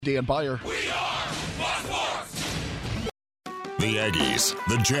Dan Beyer. We are Sports. The Aggies,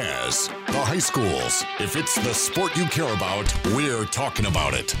 the Jazz, the high schools. If it's the sport you care about, we're talking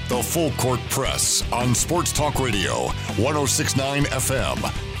about it. The Full Court Press on Sports Talk Radio, 106.9 FM,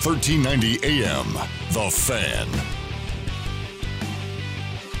 1390 AM. The Fan.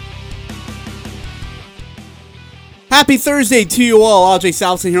 Happy Thursday to you all. Ajay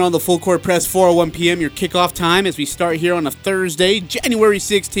Salvesen here on the Full Court Press, 4:01 p.m. Your kickoff time as we start here on a Thursday, January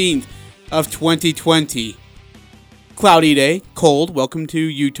 16th of 2020. Cloudy day, cold. Welcome to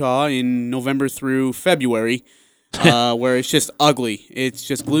Utah in November through February, where it's just ugly. It's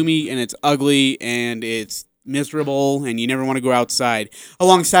just gloomy and it's ugly and it's miserable and you never want to go outside.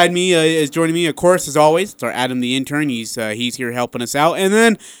 Alongside me is joining me, of course, as always, it's our Adam the intern. He's here helping us out. And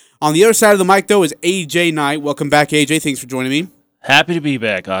then on the other side of the mic, though, is AJ Knight. Welcome back, AJ. Thanks for joining me. Happy to be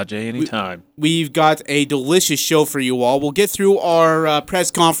back, Ajay, anytime. We've got a delicious show for you all. We'll get through our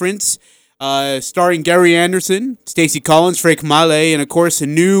press conference starring Gary Anderson, Stacey Collins, Frank Male, and, of course,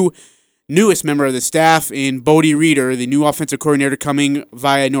 the newest member of the staff in Bodie Reeder, the new offensive coordinator coming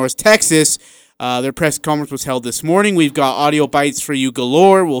via North Texas. Their press conference was held this morning. We've got audio bites for you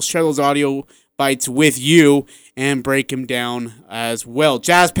galore. We'll share those audio bites with you and break them down as well.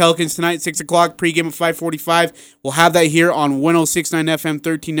 Jazz Pelicans tonight, 6 o'clock, pregame at 5:45. We'll have that here on 106.9 FM,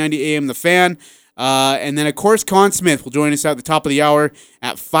 1390 AM, The Fan. And then, of course, Kohn Smith will join us at the top of the hour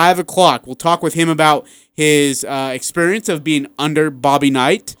at 5 o'clock. We'll talk with him about his experience of being under Bobby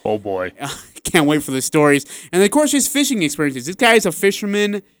Knight. Oh, boy. Can't wait for the stories. And, of course, his fishing experiences. This guy is a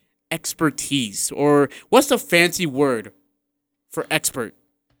fisherman expertise. Or what's the fancy word for expert?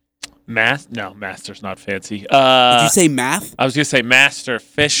 Math? No, master's not fancy. Did you say math? I was going to say master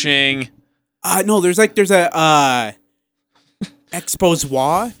fishing. No, there's a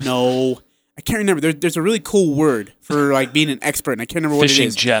expository. No, I can't remember. There's a really cool word for like being an expert, and I can't remember what it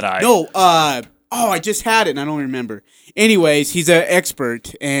is. Fishing Jedi. No, I just had it, and I don't remember. Anyways, he's an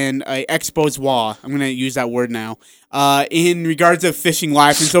expert and a expository. I'm going to use that word now. In regards of fishing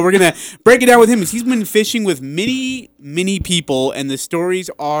life. And so we're going to break it down with him. He's been fishing with many people, and the stories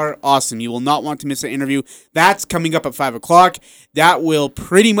are awesome. You will not want to miss an interview. That's coming up at 5 o'clock. That will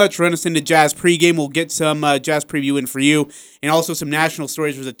pretty much run us into Jazz pregame. We'll get some Jazz preview in for you, and also some national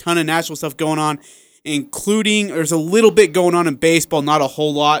stories. There's a ton of national stuff going on, including there's a little bit going on in baseball, not a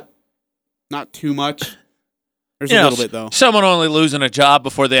whole lot, not too much. There's a little bit, though. Someone only losing a job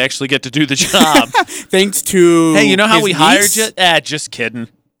before they actually get to do the job. Thanks to Hey, you know how we niece? hired you? Just kidding.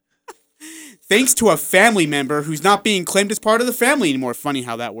 Thanks to a family member who's not being claimed as part of the family anymore. Funny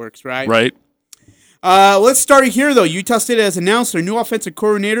how that works, right? Right. Let's start here, though. Utah State has announced their new offensive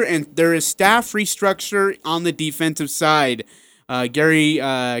coordinator, and there is staff restructure on the defensive side. Coach Gary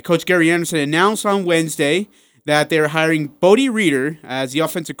Anderson announced on Wednesday that they're hiring Bodie Reeder as the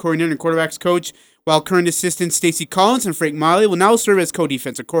offensive coordinator and quarterbacks coach, while current assistants Stacey Collins and Frank Male will now serve as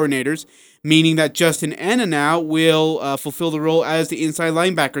co-defensive coordinators, meaning that Justin Anna now will fulfill the role as the inside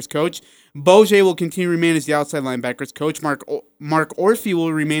linebackers coach. Boje will continue to remain as the outside linebackers coach. Mark Orphy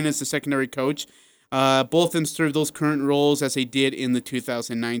will remain as the secondary coach. Both of them serve those current roles as they did in the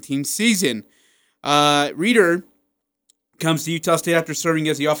 2019 season. Reeder comes to Utah State after serving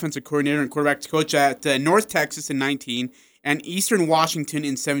as the offensive coordinator and quarterbacks coach at North Texas in 19 and Eastern Washington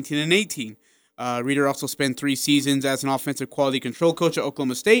in 17 and 18. Reeder also spent 3 seasons as an offensive quality control coach at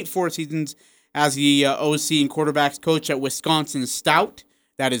Oklahoma State, 4 seasons as the OC and quarterbacks coach at Wisconsin Stout.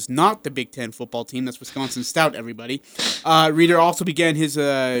 That is not the Big Ten football team. That's Wisconsin Stout, everybody. Reeder also began his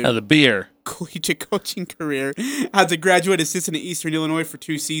The beer. collegiate coaching career as a graduate assistant at Eastern Illinois for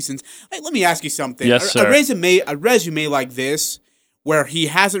 2 seasons. Hey, let me ask you something. Yes, sir. A resume like this, where he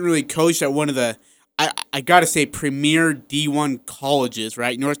hasn't really coached at one of the, I got to say, premier D1 colleges,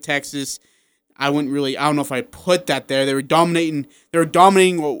 right? North Texas. I don't know if I put that there. They were dominating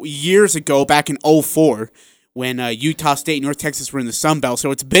years ago, back in 2004, when Utah State and North Texas were in the Sun Belt, so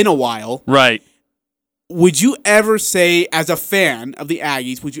it's been a while. Right. Would you ever say, as a fan of the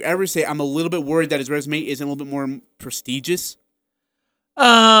Aggies, I'm a little bit worried that his resume isn't a little bit more prestigious?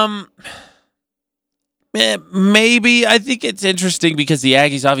 Maybe. I think it's interesting because the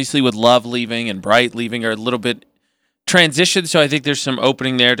Aggies, obviously, with Love leaving and Bright leaving, are a little bit transitioned, so I think there's some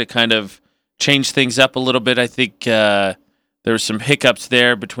opening there to kind of change things up a little bit. I think there were some hiccups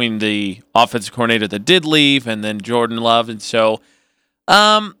there between the offensive coordinator that did leave and then Jordan Love. And so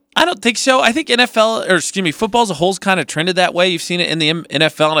I don't think so. I think football as a whole's kind of trended that way. You've seen it in the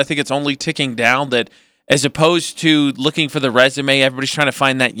NFL, and I think it's only ticking down, that as opposed to looking for the resume, everybody's trying to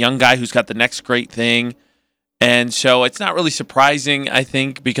find that young guy who's got the next great thing. And so it's not really surprising, I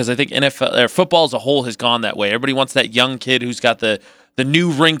think, because I think NFL or football as a whole has gone that way. Everybody wants that young kid who's got the the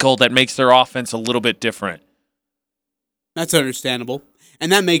new wrinkle that makes their offense a little bit different. That's understandable,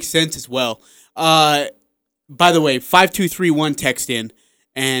 and that makes sense as well. By the way, 5231 text in,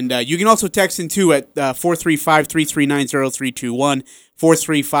 and you can also text in too at 435-339-0321,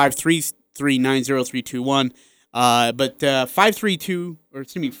 435-339-0321. But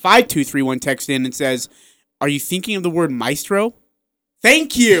 5231 text in and says, "Are you thinking of the word maestro?"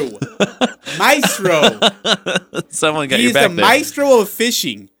 Thank you, maestro. Someone got He's your back the there. maestro of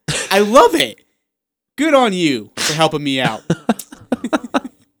fishing. I love it. Good on you for helping me out.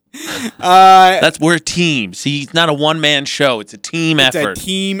 We're a team. See, it's not a one-man show. It's a team effort. It's a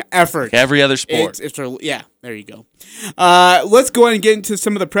team effort. Like every other sport. Yeah, there you go. Let's go ahead and get into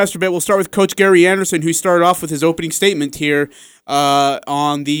some of the press for a bit. We'll start with Coach Gary Anderson, who started off with his opening statement here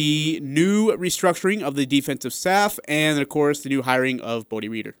on the new restructuring of the defensive staff and, of course, the new hiring of Bodie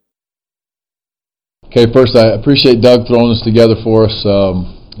Reeder. Okay, first, I appreciate Doug throwing this together for us. I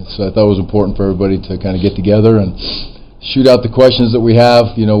thought it was important for everybody to kind of get together and shoot out the questions that we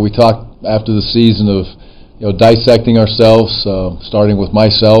have. You know, we talked after the season of, dissecting ourselves, starting with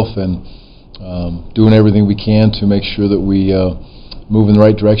myself and doing everything we can to make sure that we move in the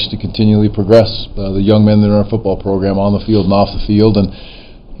right direction to continually progress the young men that are in our football program on the field and off the field. And,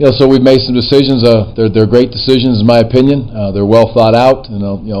 so we've made some decisions. They're great decisions in my opinion. They're well thought out. And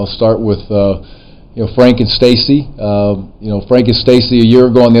I'll start with Frank and Stacy. Frank and Stacy a year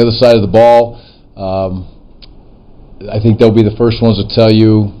ago on the other side of the ball. I think they'll be the first ones to tell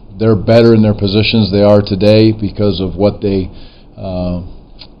you they're better in their positions they are today because of what they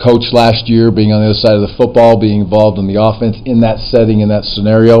coached last year, being on the other side of the football, being involved in the offense in that setting, in that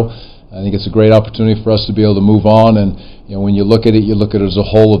scenario. I think it's a great opportunity for us to be able to move on. And when you look at it as a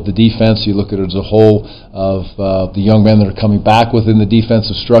whole of the defense. You look at it as a whole of the young men that are coming back within the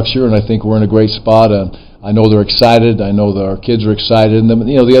defensive structure. And I think we're in a great spot. I know they're excited. I know that our kids are excited. And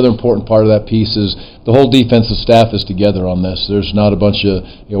the other important part of that piece is the whole defensive staff is together on this. There's not a bunch of,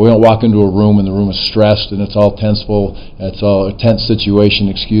 we don't walk into a room and the room is stressed and it's all tenseful. It's all a tense situation.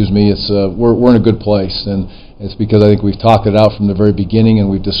 It's we're in a good place, and it's because I think we've talked it out from the very beginning and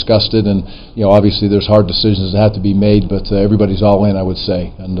we've discussed it. And obviously there's hard decisions that have to be made, but everybody's all in, I would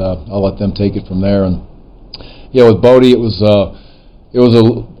say, and I'll let them take it from there. And with Bodie, it was a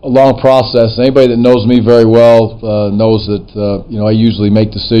long process. Anybody that knows me very well knows that I usually make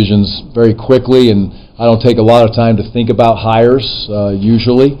decisions very quickly, and I don't take a lot of time to think about hires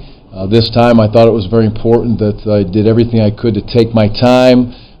usually. This time I thought it was very important that I did everything I could to take my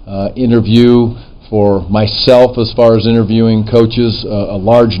time, interview for myself as far as interviewing coaches, a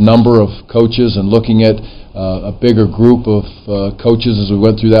large number of coaches, and looking at a bigger group of coaches as we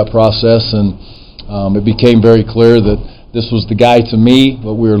went through that process. And it became very clear that this was the guy to me,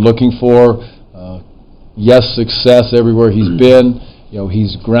 what we were looking for. Yes, success everywhere he's been.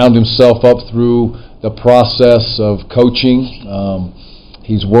 He's ground himself up through the process of coaching.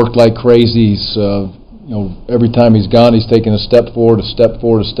 He's worked like crazy. He's, every time he's gone, he's taken a step forward, a step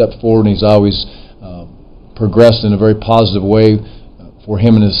forward, a step forward, and he's always progressed in a very positive way for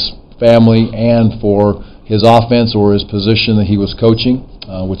him and his family and for his offense or his position that he was coaching,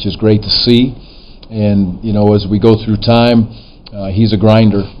 which is great to see. And, as we go through time, he's a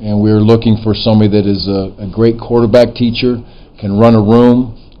grinder, and we're looking for somebody that is a great quarterback teacher, can run a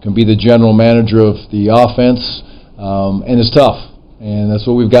room, can be the general manager of the offense, and is tough. And that's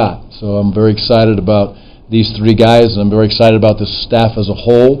what we've got. So I'm very excited about these three guys, and I'm very excited about the staff as a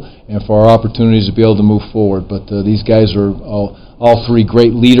whole and for our opportunities to be able to move forward. But these guys are all three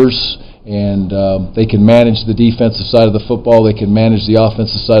great leaders, and they can manage the defensive side of the football. They can manage the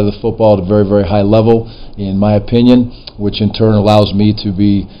offensive side of the football at a very, very high level, in my opinion, which in turn allows me to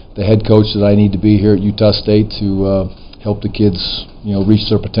be the head coach that I need to be here at Utah State to help the kids, reach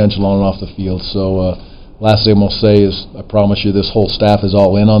their potential on and off the field. So last thing I'm going to say is I promise you this whole staff is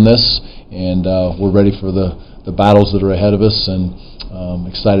all in on this, and we're ready for the battles that are ahead of us, and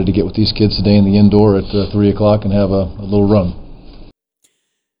excited to get with these kids today in the indoor at 3 o'clock and have a little run.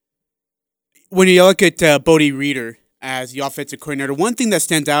 When you look at Bodie Reeder as the offensive coordinator, one thing that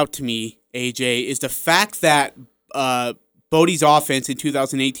stands out to me, AJ, is the fact that Bodie's offense in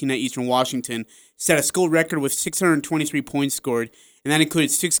 2018 at Eastern Washington set a school record with 623 points scored, and that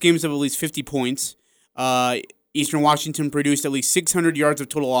included 6 games of at least 50 points. Eastern Washington produced at least 600 yards of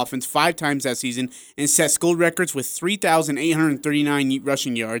total offense 5 times that season and set school records with 3,839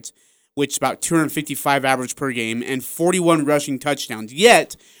 rushing yards, which is about 255 average per game, and 41 rushing touchdowns.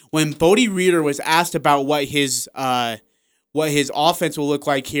 Yet, when Bodie Reeder was asked about what his offense will look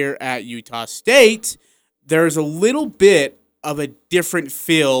like here at Utah State, there's a little bit of a different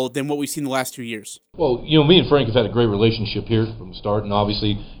feel than what we've seen the last 2 years? Well, me and Frank have had a great relationship here from the start, and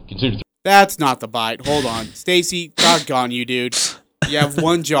obviously consider. That's not the bite. Hold on. Stacy, doggone you, dude. You have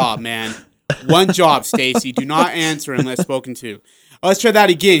one job, man. One job, Stacy. Do not answer unless spoken to. Let's try that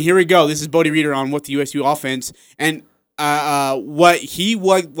again. Here we go. This is Bodie Reeder on What the USU Offense, and what he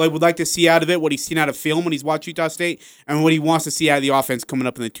would like to see out of it, what he's seen out of film when he's watched Utah State, and what he wants to see out of the offense coming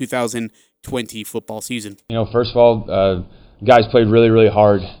up in the 2020 football season. First of all, guys played really, really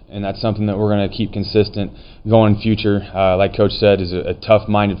hard, and that's something that we're going to keep consistent going in future. Like Coach said, is a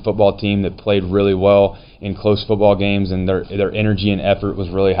tough-minded football team that played really well in close football games, and their energy and effort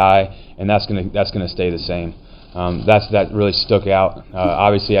was really high, and that's gonna stay the same. That really stuck out.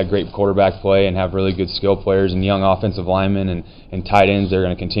 Obviously, had great quarterback play and have really good skill players and young offensive linemen and tight ends. They're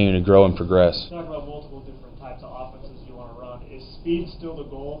going to continue to grow and progress. Talk about multiple different types of offenses you want to run. Is speed still the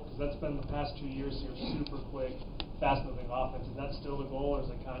goal? Because that's been the past 2 years here, super quick, fast-moving offense. Is that still the goal, or is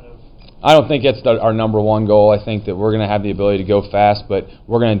it kind of? I don't think it's our number one goal. I think that we're going to have the ability to go fast, but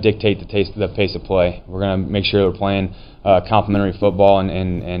we're going to dictate the pace of play. We're going to make sure we're playing complementary football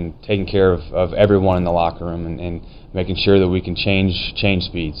and taking care of everyone in the locker room and making sure that we can change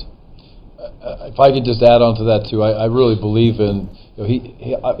speeds. If I could just add on to that too, I really believe in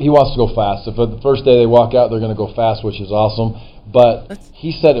he wants to go fast. If the first day they walk out, they're going to go fast, which is awesome. But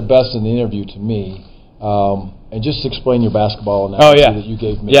he said it best in the interview to me. And just explain your basketball analogy that you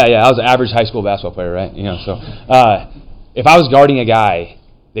gave me. Yeah. I was an average high school basketball player, right? So if I was guarding a guy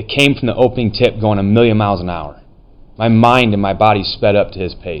that came from the opening tip going a million miles an hour, my mind and my body sped up to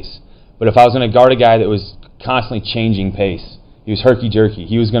his pace. But if I was going to guard a guy that was constantly changing pace, he was herky-jerky,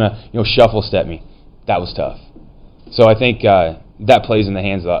 he was going to shuffle step me, that was tough. So I think that plays in the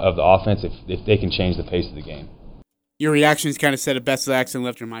hands of the offense if they can change the pace of the game. Your reactions kind of said it best. I accidentally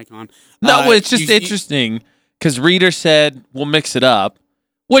left your mic on. No, it's just interesting because Reeder said we'll mix it up,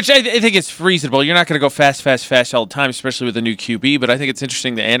 which I think it's reasonable. You're not going to go fast all the time, especially with a new QB. But I think it's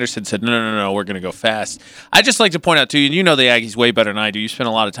interesting that Anderson said, no, we're going to go fast. I just like to point out to you, and you know the Aggies way better than I do. You spend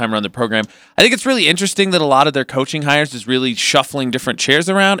a lot of time around the program. I think it's really interesting that a lot of their coaching hires is really shuffling different chairs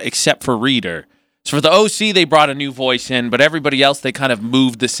around, except for Reeder. So for the OC, they brought a new voice in, but everybody else, they kind of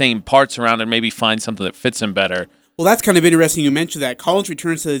moved the same parts around and maybe find something that fits them better. Well, that's kind of interesting you mentioned that. Collins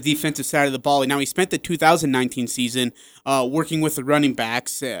returns to the defensive side of the ball. Now, he spent the 2019 season working with the running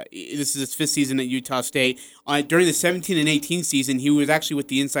backs. This is his fifth season at Utah State. During the 17 and 18 season, he was actually with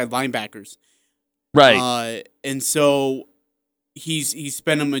the inside linebackers. Right. And so he's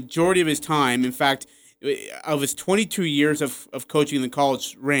spent a majority of his time, in fact, of his 22 years of coaching in the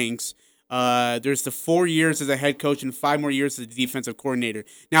college ranks, there's the 4 years as a head coach and 5 more years as a defensive coordinator.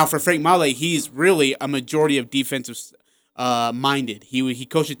 Now, for Frank Maile, he's really a majority of defensive minded. He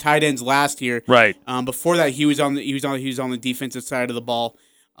coached the tight ends last year. Right. Before that, he was on the defensive side of the ball.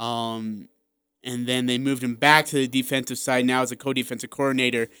 And then they moved him back to the defensive side now as a co-defensive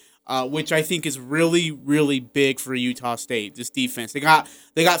coordinator, which I think is really, really big for Utah State, this defense. They got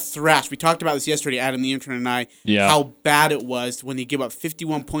thrashed. We talked about this yesterday, Adam, the intern, and I, how bad it was when they gave up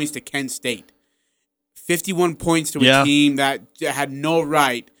 51 points to Kent State. 51 points to a team that had no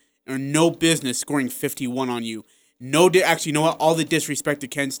right or no business scoring 51 on you. Actually, you know what? All the disrespect to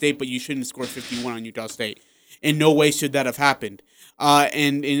Kent State, but you shouldn't have scored 51 on Utah State. In no way should that have happened.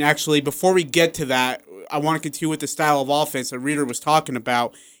 And actually, before we get to that, I want to continue with the style of offense that Reeder was talking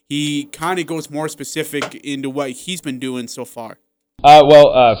about. He kind of goes more specific into what he's been doing so far.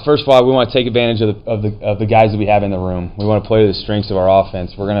 First of all, we want to take advantage of the guys that we have in the room. We want to play to the strengths of our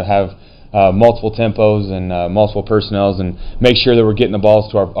offense. We're going to have multiple tempos and multiple personnels and make sure that we're getting the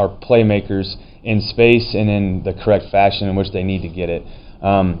balls to our playmakers in space and in the correct fashion in which they need to get it.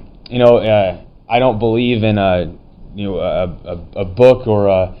 I don't believe in a book or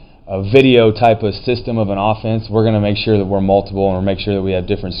a video type of system of an offense. We're going to make sure that we're multiple and we'll make sure that we have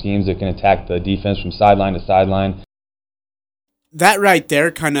different schemes that can attack the defense from sideline to sideline. That right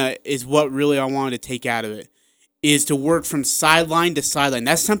there kind of is what really I wanted to take out of it, is to work from sideline to sideline.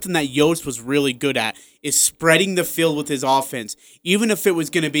 That's something that Yost was really good at, is spreading the field with his offense. Even if it was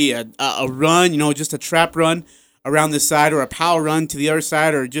going to be a run, just a trap run around the side or a power run to the other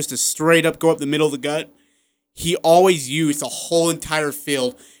side or just a straight up go up the middle of the gut, he always used the whole entire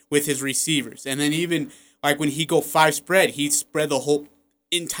field with his receivers. And then even like when he go 5 spread, he spread the whole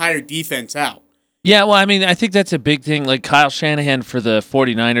entire defense out. Yeah, well, I think that's a big thing. Like Kyle Shanahan for the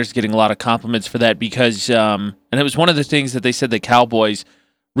 49ers getting a lot of compliments for that because, and it was one of the things that they said the Cowboys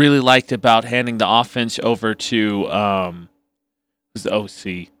really liked about handing the offense over to, who's the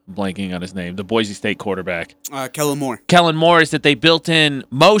OC? I'm blanking on his name, the Boise State quarterback. Kellen Moore. Kellen Moore, is that they built in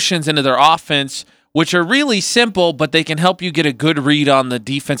motions into their offense which are really simple, but they can help you get a good read on the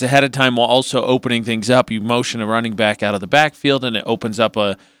defense ahead of time while also opening things up. You motion a running back out of the backfield, and it opens up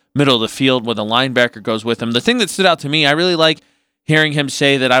a middle of the field where the linebacker goes with him. The thing that stood out to me, I really like hearing him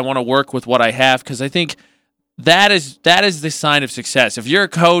say that I want to work with what I have, because I think that is the sign of success. If you're a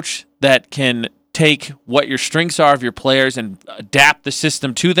coach that can take what your strengths are of your players and adapt the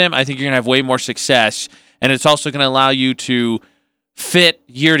system to them, I think you're going to have way more success. And it's also going to allow you to fit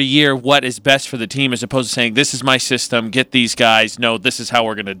year to year what is best for the team, as opposed to saying, this is my system, get these guys, no, this is how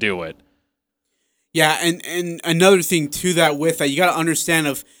we're going to do it. Yeah, and another thing to that with that, you got to understand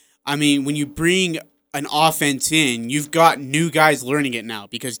when you bring an offense in, you've got new guys learning it now,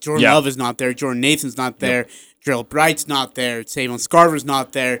 because Jordan Love is not there, Jordan Nathan's not there, Gerald Bright's not there, Savon Scarver's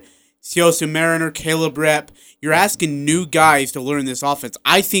not there, Siosu Mariner, Caleb Rep. You're asking new guys to learn this offense.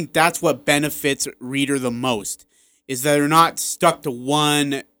 I think that's what benefits Reeder the most, is that they're not stuck to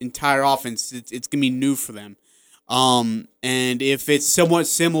one entire offense. It's going to be new for them. And if it's somewhat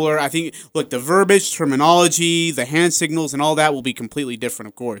similar, I think, look, the verbiage, terminology, the hand signals, and all that will be completely different,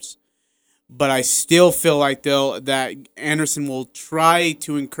 of course. But I still feel like, though, that Anderson will try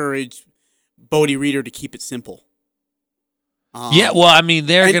to encourage Bodie Reeder to keep it simple. We'll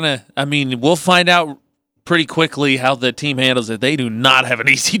find out pretty quickly how the team handles it. They do not have an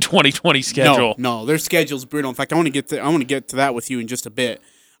easy 2020 schedule. No, their schedule's brutal. In fact, I want to get to that with you in just a bit.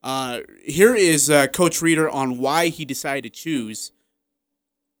 Here is Coach Reeder on why he decided to choose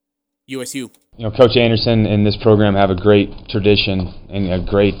USU. Coach Anderson and this program have a great tradition and a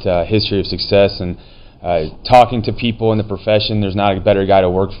great history of success. And talking to people in the profession, there's not a better guy to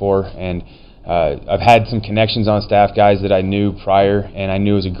work for. And I've had some connections on staff, guys that I knew prior, and I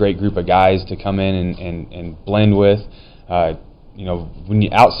knew it was a great group of guys to come in and blend with. When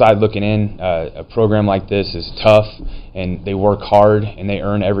you're outside looking in, a program like this is tough, and they work hard, and they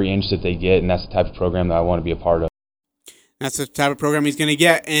earn every inch that they get, and that's the type of program that I want to be a part of. That's the type of program he's going to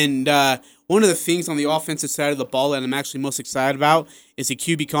get. And one of the things on the offensive side of the ball that I'm actually most excited about is the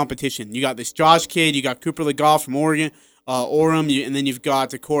QB competition. You got this Josh kid, you got Cooper Legault from Oregon, Orem, and then you've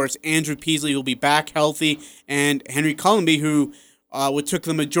got, of course, Andrew Peasley, who will be back healthy, and Henry Cullenby, who took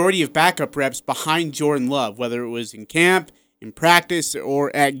the majority of backup reps behind Jordan Love, whether it was in camp, in practice,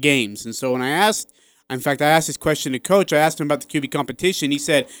 or at games. And so when I asked this question to Coach, I asked him about the QB competition. He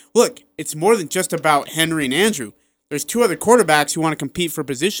said, look, it's more than just about Henry and Andrew. There's two other quarterbacks who want to compete for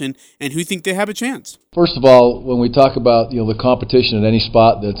position and who think they have a chance. First of all, when we talk about the competition at any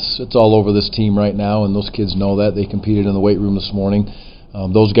spot, it's all over this team right now, and those kids know that. They competed in the weight room this morning.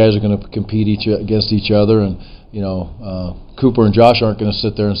 Those guys are going to compete against each other, and Cooper and Josh aren't going to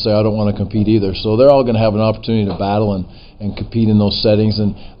sit there and say, I don't want to compete either. So they're all going to have an opportunity to battle and compete in those settings.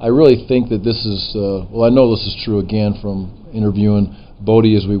 And I really think that this is, I know this is true again from interviewing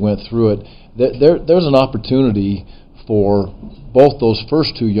Bodie as we went through it. There's an opportunity for both those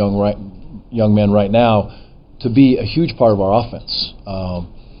first two young men right now to be a huge part of our offense.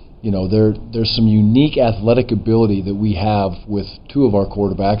 There's some unique athletic ability that we have with two of our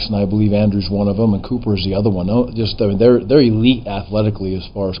quarterbacks, and I believe Andrew's one of them, and Cooper is the other one. They're elite athletically as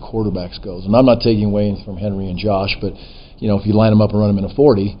far as quarterbacks goes. And I'm not taking away from Henry and Josh, but if you line them up and run them in a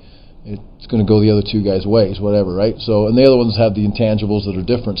 40, it's going to go the other two guys' ways, whatever, right? So, and the other ones have the intangibles that are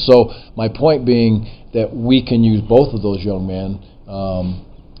different. So my point being that we can use both of those young men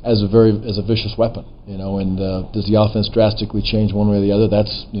as a vicious weapon, And does the offense drastically change one way or the other?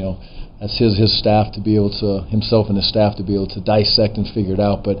 That's his staff to be able to, himself and his staff to be able to dissect and figure it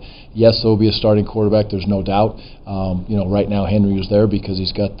out. But yes, there will be a starting quarterback. There's no doubt. Right now Henry is there because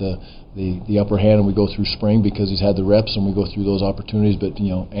he's got the upper hand, and we go through spring because he's had the reps, and we go through those opportunities. But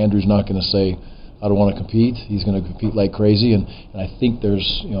Andrew's not going to say, I don't want to compete. He's going to compete like crazy, and I think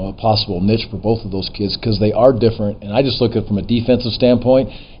there's a possible niche for both of those kids because they are different. And I just look at it from a defensive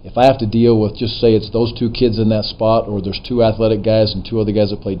standpoint. If I have to deal with, just say it's those two kids in that spot, or there's two athletic guys and two other guys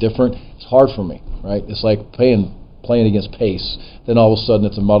that play different, it's hard for me, right? It's like playing against pace. Then all of a sudden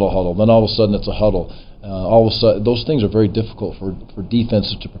it's a muddle huddle. Then all of a sudden it's a huddle. All of a sudden, those things are very difficult for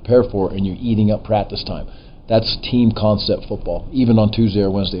defenses to prepare for, and you're eating up practice time. That's team concept football, even on Tuesday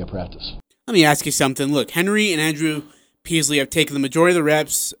or Wednesday at practice. Let me ask you something. Look, Henry and Andrew Peasley have taken the majority of the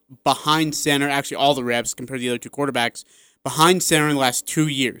reps behind center, actually all the reps compared to the other two quarterbacks, behind center in the last 2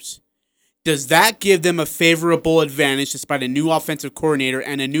 years. Does that give them a favorable advantage despite a new offensive coordinator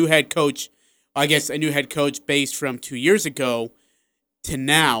and a new head coach, I guess a new head coach based from 2 years ago to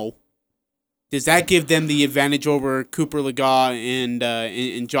now? Does that give them the advantage over Cooper Legault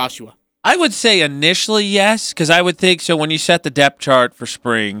and Joshua? I would say initially yes, because I would think so. When you set the depth chart for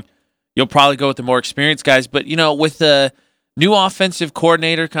spring, you'll probably go with the more experienced guys. But with the new offensive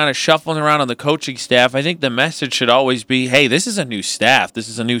coordinator kind of shuffling around on the coaching staff, I think the message should always be, hey, this is a new staff. This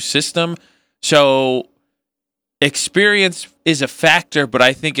is a new system. So experience is a factor, but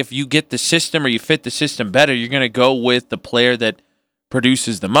I think if you get the system or you fit the system better, you're going to go with the player that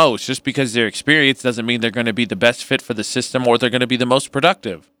produces the most. Just because they're experienced doesn't mean they're going to be the best fit for the system or they're going to be the most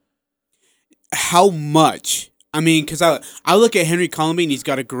productive. How much? I mean, because I look at Henry Columbine, he's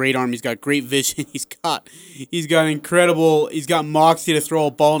got a great arm, he's got great vision, he's got moxie to throw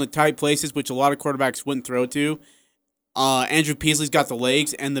a ball into tight places, which a lot of quarterbacks wouldn't throw to. Andrew Peasley's got the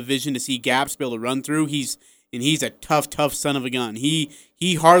legs and the vision to see gaps, be able to run through. He's a tough son of a gun. He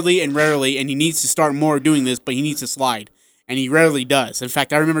hardly and rarely, and he needs to start more doing this, but he needs to slide, and he rarely does. In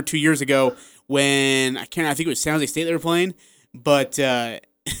fact, I remember 2 years ago when I think it was San Jose State they were playing, but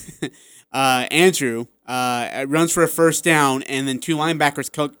Andrew runs for a first down, and then two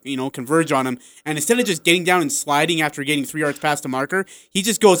linebackers converge on him, and instead of just getting down and sliding after getting 3 yards past the marker, he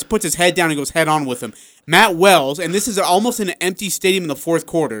just puts his head down and goes head on with him. Matt Wells, and this is almost in an empty stadium in the fourth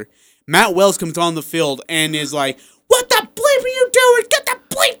quarter, Matt Wells comes on the field and is like, "What the bleep are you doing? Get the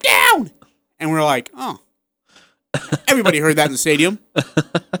bleep down!" And we're like, "Oh." Everybody heard that in the stadium.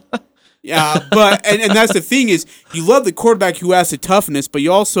 Yeah, but and that's the thing is, you love the quarterback who has the toughness, but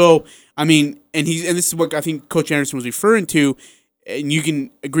you also, I mean, and this is what I think Coach Anderson was referring to, and you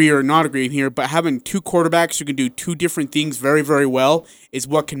can agree or not agree here, but having two quarterbacks who can do two different things very, very well is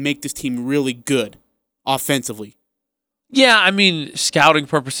what can make this team really good offensively. Yeah, I mean, scouting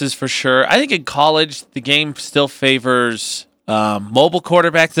purposes for sure. I think in college, the game still favors mobile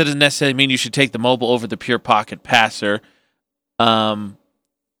quarterbacks. That doesn't necessarily mean you should take the mobile over the pure pocket passer. I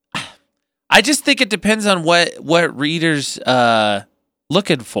just think it depends on what readers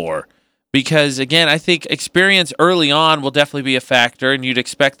looking for. Because, again, I think experience early on will definitely be a factor, and you'd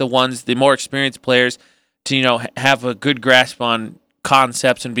expect the more experienced players to, have a good grasp on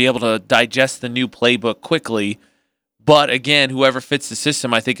concepts and be able to digest the new playbook quickly. But, again, whoever fits the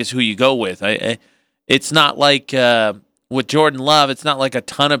system, I think, is who you go with. It's not like with Jordan Love, it's not like a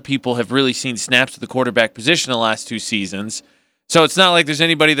ton of people have really seen snaps to the quarterback position the last 2 seasons. So it's not like there's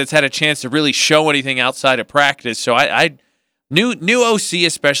anybody that's had a chance to really show anything outside of practice. So New OC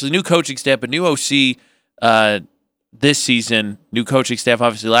especially, new coaching staff, but new OC this season, new coaching staff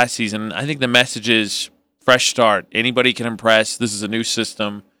obviously last season. I think the message is fresh start. Anybody can impress. This is a new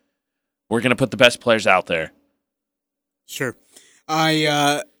system. We're going to put the best players out there. Sure.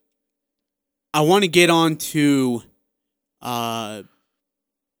 I want to get on to the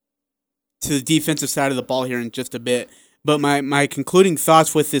defensive side of the ball here in just a bit. But my concluding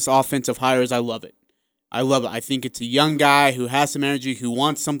thoughts with this offensive hire is I love it. I think it's a young guy who has some energy, who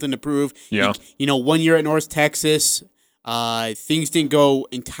wants something to prove. Yeah. 1 year at North Texas, things didn't go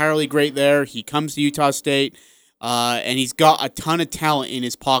entirely great there. He comes to Utah State, and he's got a ton of talent in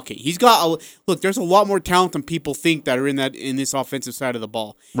his pocket. There's a lot more talent than people think that are in this offensive side of the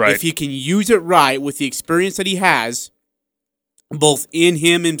ball. Right. If he can use it right with the experience that he has, both in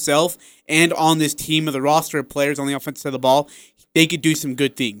himself and on this team of the roster of players on the offensive side of the ball, they could do some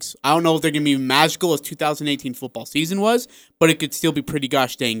good things. I don't know if they're going to be magical as 2018 football season was, but it could still be pretty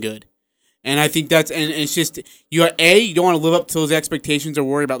gosh dang good. And I think and it's just, you don't want to live up to those expectations or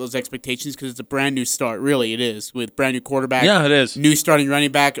worry about those expectations because it's a brand new start. Really, it is, with brand new quarterback. Yeah, it is. New starting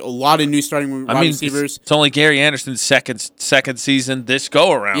running back, a lot of new starting wide receivers. It's only Gary Anderson's second season this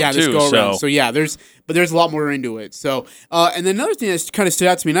go-around, yeah, too. This go-around. So, yeah, there's a lot more into it. So, and then another thing that's kind of stood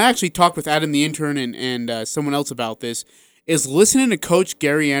out to me, and I actually talked with Adam the intern and someone else about this, is listening to Coach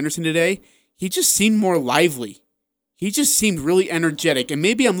Gary Anderson today, he just seemed more lively. He just seemed really energetic, and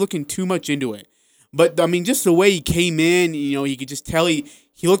maybe I'm looking too much into it. But, I mean, just the way he came in, you could just tell he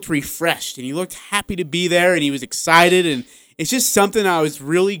looked refreshed, and he looked happy to be there, and he was excited, and it's just something I was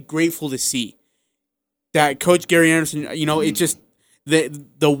really grateful to see. That Coach Gary Anderson, it just, the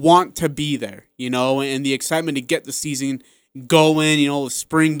want to be there, and the excitement to get the season going, the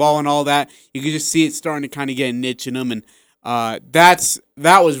spring ball and all that. You could just see it starting to kind of get a niche in him, and that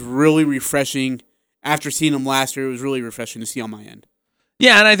was really refreshing. After seeing him last year, it was really refreshing to see on my end.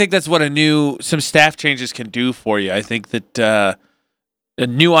 Yeah, and I think that's what some staff changes can do for you. I think that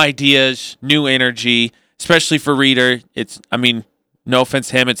new ideas, new energy, especially for Reeder. No offense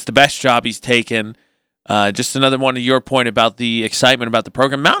to him, it's the best job he's taken. Just another one of your point about the excitement about the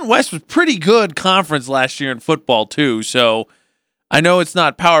program. Mountain West was pretty good conference last year in football too. So I know it's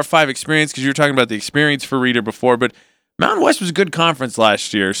not Power 5 experience because you were talking about the experience for Reeder before, but Mountain West was a good conference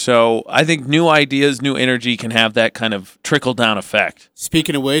last year, so I think new ideas, new energy can have that kind of trickle-down effect.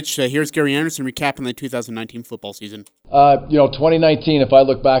 Speaking of which, here's Gary Anderson recapping the 2019 football season. 2019, if I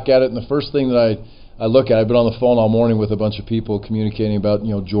look back at it, and the first thing that I look at it, I've been on the phone all morning with a bunch of people communicating about,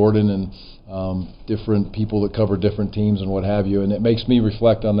 Jordan and different people that cover different teams and what have you, and it makes me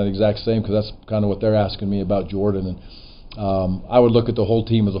reflect on that exact same, because that's kind of what they're asking me about Jordan. And I would look at the whole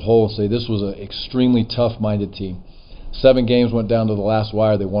team as a whole and say this was an extremely tough-minded team. 7 games went down to the last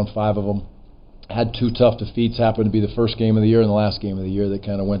wire. They won 5 of them. Had 2 tough defeats, happened to be the first game of the year and the last game of the year. They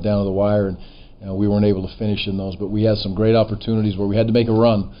kind of went down to the wire, and we weren't able to finish in those. But we had some great opportunities where we had to make a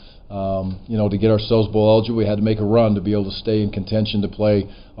run. To get ourselves bowl eligible, we had to make a run to be able to stay in contention to play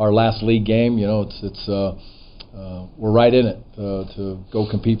our last league game. We're right in it to go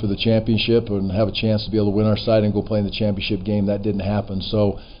compete for the championship and have a chance to be able to win our side and go play in the championship game. That didn't happen.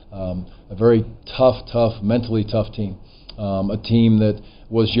 So a very tough, mentally tough team. A team that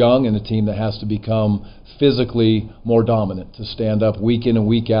was young and a team that has to become physically more dominant to stand up week in and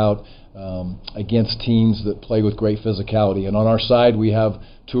week out against teams that play with great physicality. And on our side, we have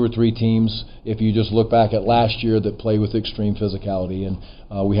 2 or 3 teams, if you just look back at last year, that play with extreme physicality.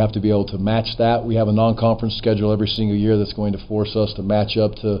 And we have to be able to match that. We have a non-conference schedule every single year that's going to force us to match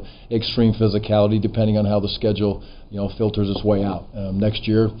up to extreme physicality depending on how the schedule filters its way out. Next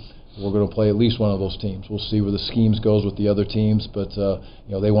year, we're going to play at least one of those teams. We'll see where the schemes goes with the other teams, but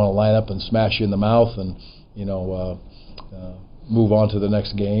they want to line up and smash you in the mouth and move on to the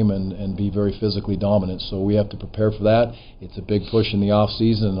next game and be very physically dominant. So we have to prepare for that. It's a big push in the off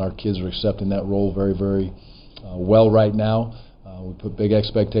season, and our kids are accepting that role very, very well right now. We put big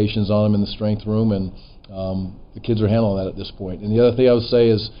expectations on them in the strength room, and the kids are handling that at this point. And the other thing I would say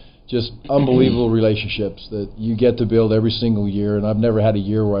is just unbelievable relationships that you get to build every single year. And I've never had a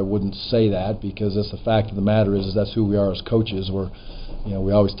year where I wouldn't say that, because that's the fact of the matter is that's who we are as coaches.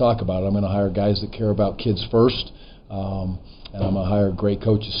 We always talk about it. I'm going to hire guys that care about kids first, and I'm going to hire great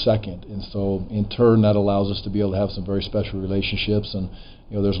coaches second. And so in turn, that allows us to be able to have some very special relationships. And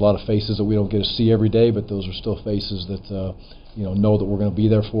there's a lot of faces that we don't get to see every day, but those are still faces that know that we're going to be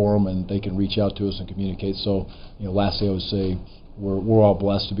there for them, and they can reach out to us and communicate. So lastly, I would say we're all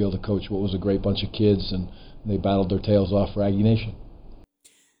blessed to be able to coach what was a great bunch of kids, and they battled their tails off for Aggie Nation.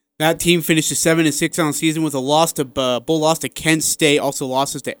 That team finished 7-6 on the season with a loss to Bull loss to Kent State, also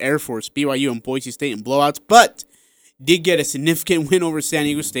losses to Air Force, BYU, and Boise State in blowouts, but did get a significant win over San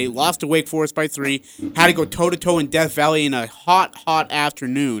Diego State, lost to Wake Forest by 3, had to go toe-to-toe in Death Valley in a hot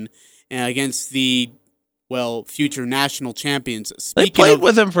afternoon against the future national champions. They played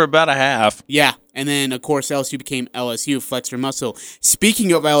with them for about a half. Yeah, and then, of course, LSU became LSU, flex their muscle.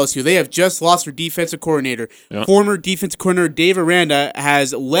 Speaking of LSU, they have just lost their defensive coordinator. Yep. Former defensive coordinator Dave Aranda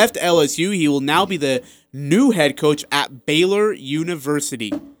has left LSU. He will now be the new head coach at Baylor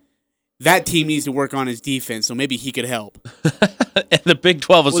University. That team needs to work on his defense, so maybe he could help. And the Big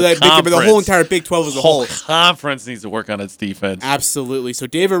 12 is a conference. The whole entire Big 12 as a whole. The whole conference needs to work on its defense. Absolutely. So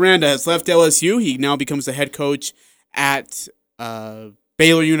Dave Aranda has left LSU. He now becomes the head coach at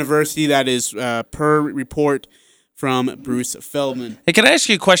Baylor University. That is per report from Bruce Feldman. Hey, can I ask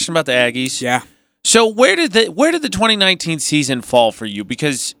you a question about the Aggies? Yeah. So where did the 2019 season fall for you?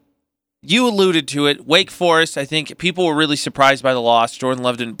 Because you alluded to it. Wake Forest, I think people were really surprised by the loss. Jordan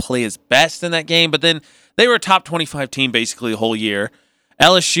Love didn't play his best in that game, but then they were a top 25 team basically the whole year.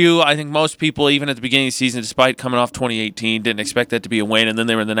 LSU, I think most people, even at the beginning of the season, despite coming off 2018, didn't expect that to be a win, and then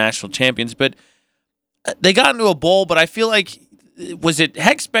they were the national champions. But they got into a bowl, but I feel like, was it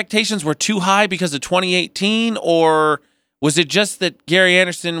expectations were too high because of 2018, or was it just that Gary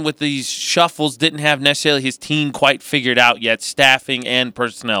Anderson with these shuffles didn't have necessarily his team quite figured out yet, staffing and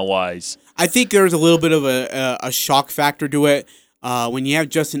personnel-wise? I think there was a little bit of a shock factor to it. When you have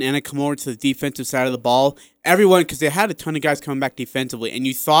Justin Anna come over to the defensive side of the ball, everyone, because they had a ton of guys coming back defensively, and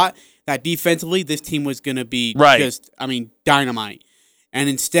you thought that defensively this team was going to be dynamite. And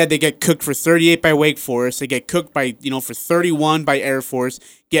instead, they get cooked for 38 by Wake Forest. They get cooked by, for 31 by Air Force.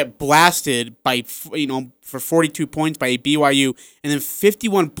 Get blasted by, for 42 points by BYU, and then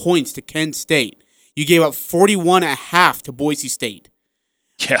 51 points to Kent State. You gave up 41 at half to Boise State.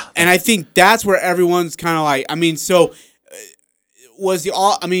 Yeah. And I think that's where everyone's kind of like,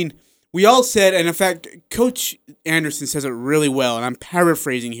 we all said, and in fact, Coach Anderson says it really well, and I'm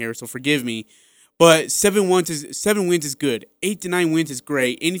paraphrasing here, so forgive me. But 7 wins is good. 8 to 9 wins is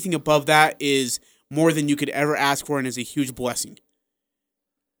great. Anything above that is more than you could ever ask for and is a huge blessing.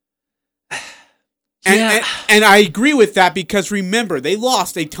 And I agree with that because remember, they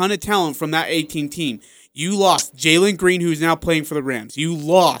lost a ton of talent from that 18 team. You lost Jalen Green, who's now playing for the Rams. You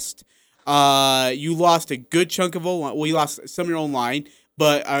lost a good chunk of O-line. Well, you lost some of your own line,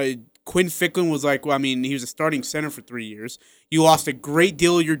 but Quinn Ficklin was he was a starting center for 3 years. You lost a great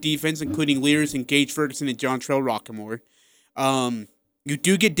deal of your defense, including leaders in Gage Ferguson and John Trell Rockmore. You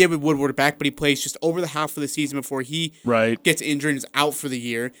do get David Woodward back, but he plays just over the half of the season before he gets injured and is out for the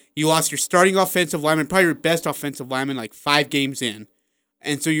year. You lost your starting offensive lineman, probably your best offensive lineman, like 5 games in.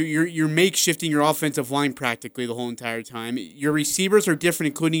 And so you're makeshifting your offensive line practically the whole entire time. Your receivers are different,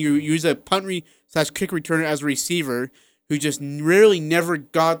 including you use a punt/kick returner as a receiver who just really never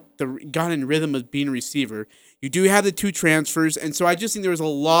got in rhythm of being a receiver. You do have the 2 transfers, and so I just think there was a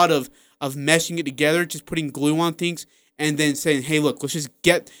lot of meshing it together, just putting glue on things, and then saying, hey, look, let's just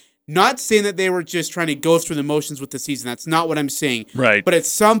not saying that they were just trying to go through the motions with the season. That's not what I'm saying. Right. But at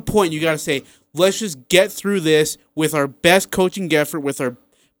some point, you got to say, let's just get through this with our best coaching effort, with our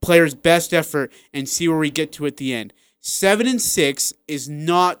players' best effort, and see where we get to at the end. 7-6 is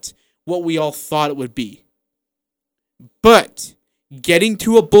not what we all thought it would be. But getting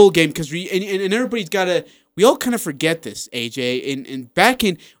to a bowl game, because and everybody's got to, we all kind of forget this, AJ. And back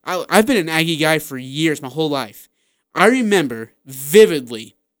in, I've been an Aggie guy for years, my whole life. I remember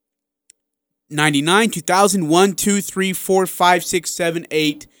vividly 99, 2001, 2, 3, 4, 5, 6, 7,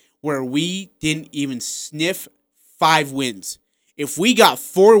 8, where we didn't even sniff 5 wins. If we got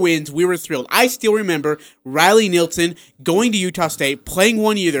 4 wins, we were thrilled. I still remember Riley Nielsen going to Utah State, playing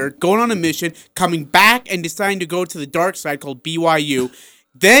 1 year there, going on a mission, coming back and deciding to go to the dark side called BYU,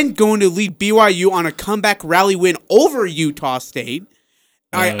 then going to lead BYU on a comeback rally win over Utah State.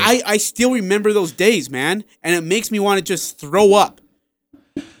 I still remember those days, man, and it makes me want to just throw up.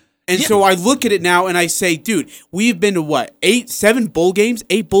 And so I look at it now and I say, dude, we've been to 8 bowl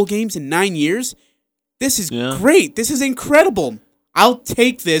games in 9 years? This is great. This is incredible. I'll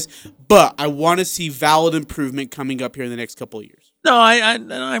take this, but I want to see valid improvement coming up here in the next couple of years. No,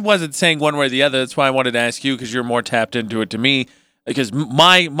 I wasn't saying one way or the other. That's why I wanted to ask you, because you're more tapped into it to me. Because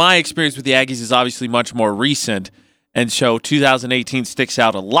my experience with the Aggies is obviously much more recent, and so 2018 sticks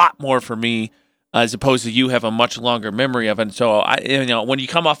out a lot more for me, as opposed to you have a much longer memory of it. And so when you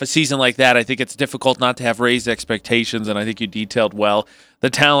come off a season like that, I think it's difficult not to have raised expectations, and I think you detailed well the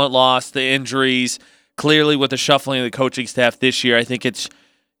talent loss, the injuries. Clearly, with the shuffling of the coaching staff this year, I think it's,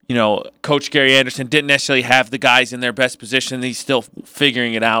 Coach Gary Anderson didn't necessarily have the guys in their best position. He's still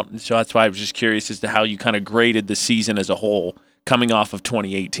figuring it out, and so that's why I was just curious as to how you kind of graded the season as a whole coming off of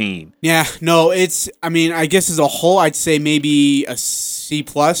 2018. Yeah, no, I guess as a whole, I'd say maybe a C+,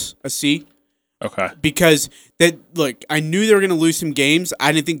 a C. Okay. Because, I knew they were going to lose some games.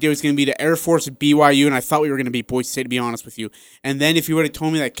 I didn't think there was going to be the Air Force at BYU, and I thought we were going to be Boise State, to be honest with you. And then if you would have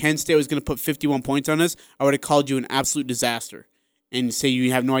told me that Kent State was going to put 51 points on us, I would have called you an absolute disaster and say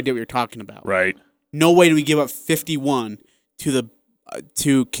you have no idea what you're talking about. Right. No way do we give up 51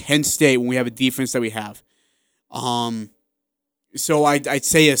 to Kent State when we have a defense that we have. So I'd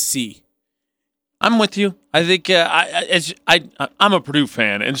say a C. I'm with you. I think I'm a Purdue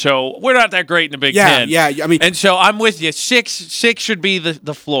fan, and so we're not that great in the Big Ten. Yeah. And so I'm with you. Six should be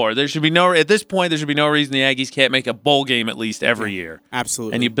the floor. There should be at this point, there should be no reason the Aggies can't make a bowl game at least every year.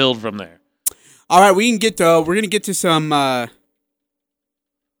 Absolutely. And you build from there. All right, we're gonna get to some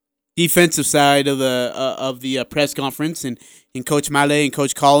defensive side of the press conference and Coach Male and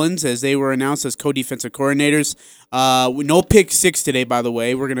Coach Collins as they were announced as co-defensive coordinators. No pick 6 today, by the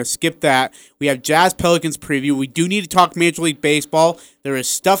way. We're going to skip that. We have Jazz Pelicans preview. We do need to talk Major League Baseball. There is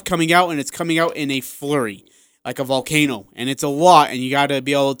stuff coming out, and it's coming out in a flurry, like a volcano. And it's a lot, and you got to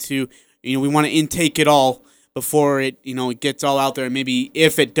be able to, we want to intake it all before it, it gets all out there, and maybe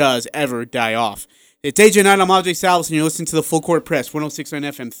if it does ever die off. It's AJ Knight. I'm Ajay Salvesen, and you're listening to the Full Court Press, 106.9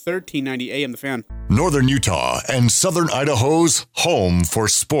 FM, 1390 AM, The Fan. Northern Utah and Southern Idaho's home for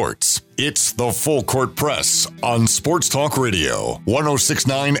sports. It's the Full Court Press on Sports Talk Radio,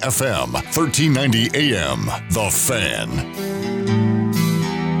 106.9 FM, 1390 AM, The Fan.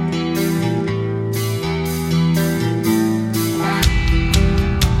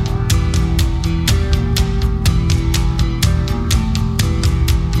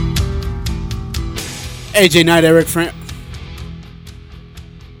 AJ Knight, Eric Frank.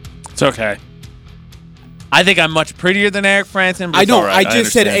 It's okay. I think I'm much prettier than Eric Franson. I know. Right. I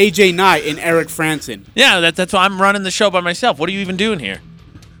just said AJ Knight and Eric Franson. Yeah, that's why I'm running the show by myself. What are you even doing here?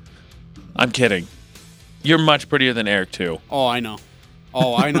 I'm kidding. You're much prettier than Eric, too. Oh, I know.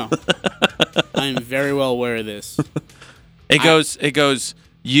 I'm very well aware of this. It goes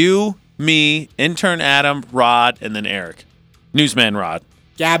you, me, intern Adam, Rod, and then Eric. Newsman Rod.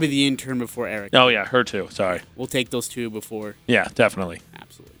 Gabby, the intern, before Eric. Oh, yeah, her too. Sorry. We'll take those two before. Yeah, definitely.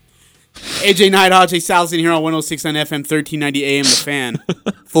 Absolutely. AJ Knight, Ajay Salvesen here on 106.9 FM, 1390 AM, The Fan.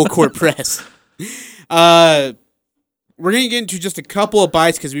 Full Court Press. We're going to get into just a couple of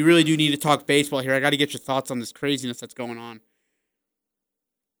bites because we really do need to talk baseball here. I got to get your thoughts on this craziness that's going on.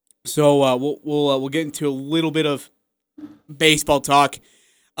 So we'll get into a little bit of baseball talk.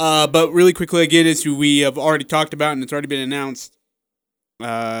 But really quickly again, as we have already talked about and it's already been announced,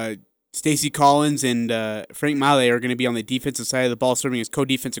 Stacey Collins and Frank Maile are going to be on the defensive side of the ball, serving as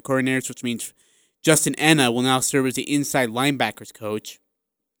co-defensive coordinators, which means Justin Enna will now serve as the inside linebackers coach.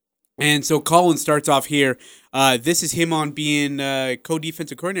 And so Collins starts off here. This is him on being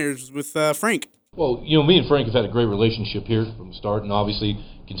co-defensive coordinators with Frank. Well, me and Frank have had a great relationship here from the start, and obviously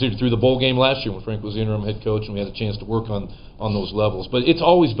considered through the bowl game last year when Frank was the interim head coach and we had a chance to work on those levels. But it's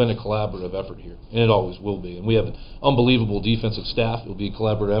always been a collaborative effort here, and it always will be. And we have an unbelievable defensive staff. It'll be a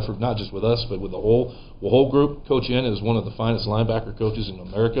collaborative effort, not just with us, but with the whole group. Coach N is one of the finest linebacker coaches in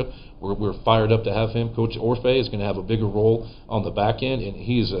America. We're fired up to have him. Coach Orfe is going to have a bigger role on the back end, and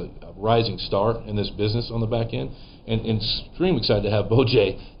he is a rising star in this business on the back end. And extremely excited to have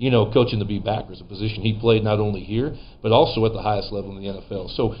Bojay, coaching the B-backers, a position he played not only here, but also at the highest level in the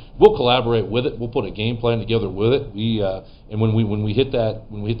NFL. So we'll collaborate with it. We'll put a game plan together with it. And when we hit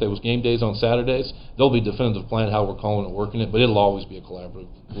those game days on Saturdays, there'll be a definitive plan how we're calling it, working it. But it'll always be a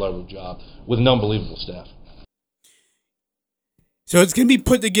collaborative job with an unbelievable staff. So it's going to be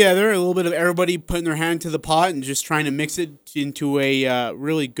put together, a little bit of everybody putting their hand to the pot and just trying to mix it into a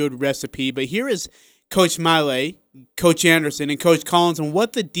really good recipe. But here is Coach Maile, Coach Anderson, and Coach Collins on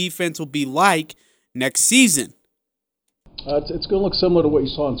what the defense will be like next season. It's going to look similar to what you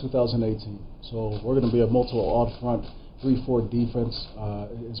saw in 2018. So we're going to be a multiple odd front 3-4 defense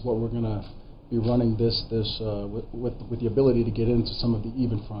is what we're going to be running this with the ability to get into some of the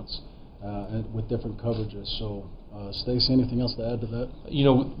even fronts and with different coverages. So Stacey, anything else to add to that?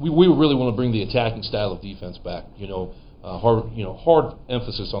 We really want to bring the attacking style of defense back. Hard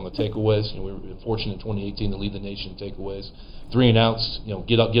emphasis on the takeaways. We were fortunate in 2018 to lead the nation in takeaways. 3 and outs,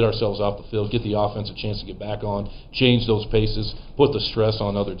 get ourselves off the field, get the offense a chance to get back on, change those paces, put the stress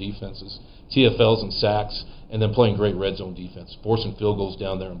on other defenses, TFLs and sacks, and then playing great red zone defense, forcing field goals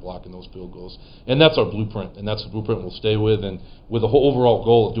down there and blocking those field goals. And that's our blueprint, and that's the blueprint we'll stay with, and with the whole overall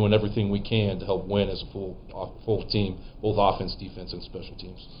goal of doing everything we can to help win as a full team, both offense, defense, and special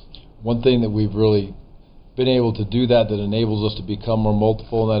teams. One thing that we've really been able to do that enables us to become more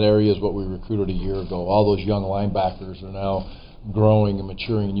multiple in that area is what we recruited a year ago. All those young linebackers are now growing and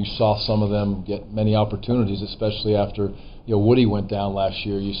maturing, and you saw some of them get many opportunities, especially after Woody went down last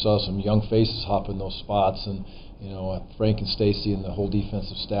year. You saw some young faces hop in those spots, and Frank and Stacey and the whole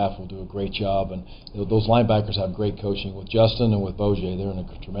defensive staff will do a great job. And those linebackers have great coaching with Justin and with Bojay. They're in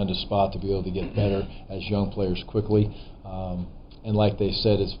a tremendous spot to be able to get better as young players quickly. And like they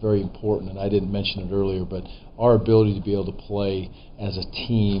said, it's very important, and I didn't mention it earlier, but our ability to be able to play as a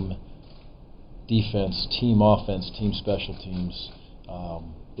team defense, team offense, team special teams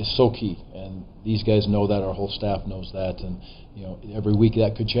is so key. And these guys know that, our whole staff knows that, and every week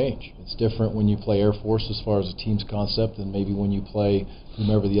that could change. It's different when you play Air Force as far as a team's concept than maybe when you play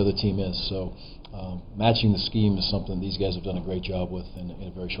whomever the other team is. So matching the scheme is something these guys have done a great job with in a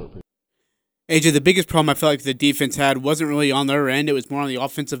very short period. AJ, the biggest problem I felt like the defense had wasn't really on their end. It was more on the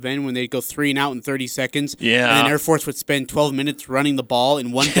offensive end when they'd go 3 and out in 30 seconds. Yeah. And then Air Force would spend 12 minutes running the ball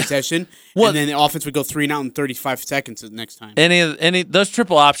in one possession, and then the offense would go 3 and out in 35 seconds the next time. Those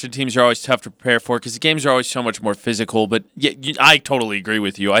triple option teams are always tough to prepare for because the games are always so much more physical. But yeah, I totally agree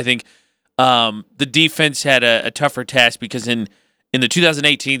with you. I think the defense had a tougher task because in the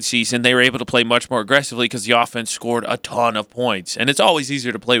 2018 season, they were able to play much more aggressively because the offense scored a ton of points. And it's always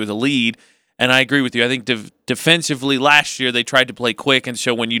easier to play with a lead. And I agree with you. I think defensively last year they tried to play quick, and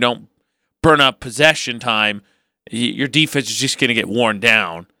so when you don't burn up possession time, your defense is just going to get worn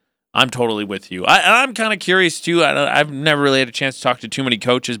down. I'm totally with you. I'm kind of curious, too. I've never really had a chance to talk to too many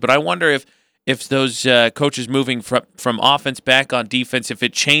coaches, but I wonder if those coaches moving from offense back on defense, if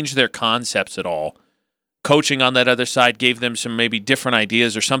it changed their concepts at all. Coaching on that other side gave them some maybe different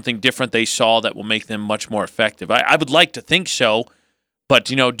ideas or something different they saw that will make them much more effective. I would like to think so. But,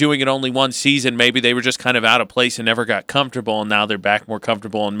 doing it only one season, maybe they were just kind of out of place and never got comfortable, and now they're back more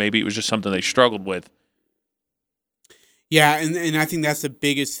comfortable, and maybe it was just something they struggled with. Yeah, and I think that's the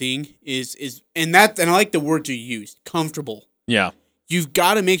biggest thing and I like the word you used, comfortable. Yeah. You've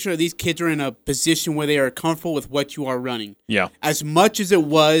got to make sure that these kids are in a position where they are comfortable with what you are running. Yeah. As much as it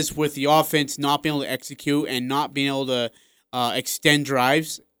was with the offense not being able to execute and not being able to extend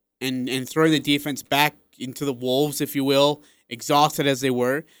drives and throwing the defense back into the wolves, if you will, exhausted as they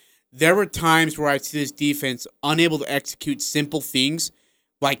were, there were times where I'd see this defense unable to execute simple things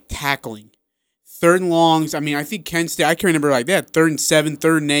like tackling. 3rd and longs, I think Kent State, I can remember like that, 3rd and 7,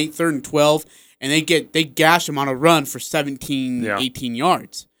 3rd and 8, 3rd and 12, and they gash them on a run for 17, 18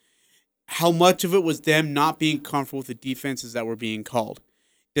 yards. How much of it was them not being comfortable with the defenses that were being called?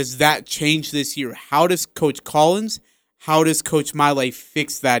 Does that change this year? How does Coach Collins, how does Coach Miley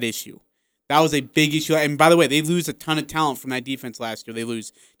fix that issue? That was a big issue. And by the way, they lose a ton of talent from that defense last year. They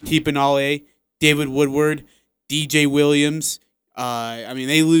lose Tipanale, David Woodward, DJ Williams.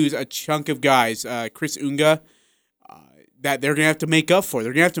 They lose a chunk of guys. Chris Unga, that they're going to have to make up for.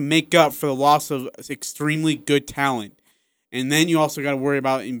 They're going to have to make up for the loss of extremely good talent. And then you also got to worry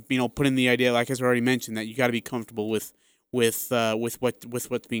about, putting the idea, like I already mentioned, that you got to be comfortable with what's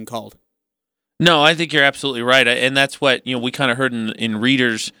being called. No, I think you're absolutely right, and that's what we kind of heard in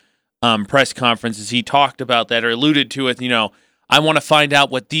Reeder's press conferences. He talked about that or alluded to it. I want to find out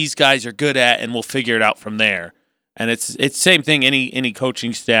what these guys are good at, and we'll figure it out from there. And it's same thing. Any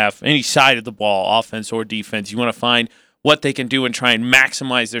coaching staff, any side of the ball, offense or defense, you want to find what they can do and try and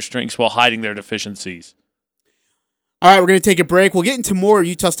maximize their strengths while hiding their deficiencies. All right, we're going to take a break. We'll get into more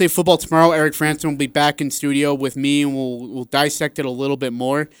Utah State football tomorrow. Eric Franson will be back in studio with me, and we'll dissect it a little bit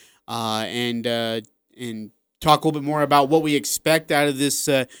more. And talk a little bit more about what we expect out of this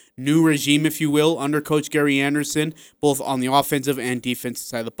new regime, if you will, under Coach Gary Anderson, both on the offensive and defensive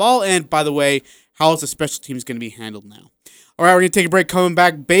side of the ball. And, by the way, how is the special teams going to be handled now? All right, we're going to take a break. Coming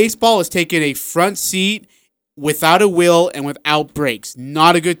back, baseball is taking a front seat without a wheel and without brakes.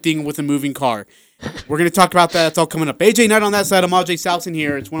 Not a good thing with a moving car. We're going to talk about that. That's all coming up. AJ Knight on that side. I'm Ajay Salvesen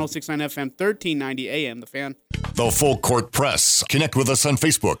here. It's 106.9 FM, 1390 AM, The Fan. The Full Court Press. Connect with us on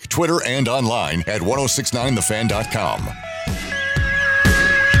Facebook, Twitter, and online at 1069thefan.com.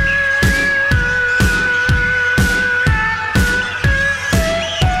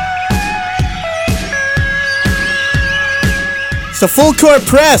 So Full Court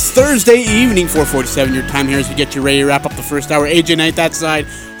Press, Thursday evening, 4:47 your time here as we get you ready to wrap up the first hour. AJ Knight, that side,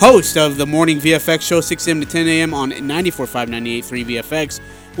 host of the morning VFX show, 6 a.m. to 10 a.m. on 94.5, 98.3 VFX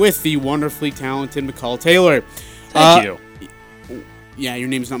with the wonderfully talented McCall Taylor. Thank you. Yeah, your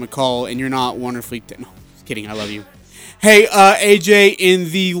name's not McCall, and you're not wonderfully... No, just kidding. I love you. Hey, AJ,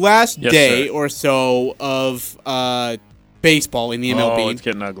 in the last day or so of baseball in the MLB... Oh, it's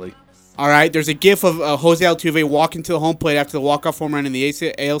getting ugly. All right, there's a gif of Jose Altuve walking to the home plate after the walk-off home run in the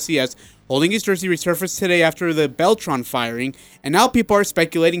ALCS, holding his jersey resurfaced today after the Beltran firing, and now people are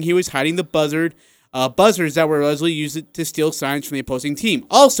speculating he was hiding the buzzers that were allegedly used to steal signs from the opposing team.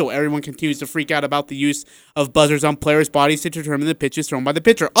 Also, everyone continues to freak out about the use of buzzers on players' bodies to determine the pitches thrown by the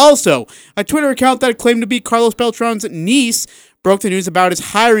pitcher. Also, a Twitter account that claimed to be Carlos Beltran's niece broke the news about his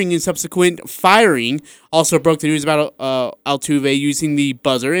hiring and subsequent firing. Also broke the news about Altuve using the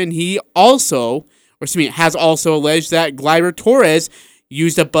buzzer, and he has also alleged that Gleyber Torres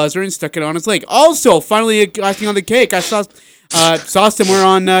used a buzzer and stuck it on his leg. Also, finally, icing on the cake, I saw somewhere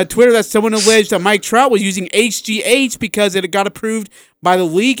on Twitter that someone alleged that Mike Trout was using HGH because it got approved by the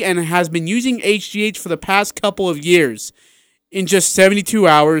league and has been using HGH for the past couple of years. In just 72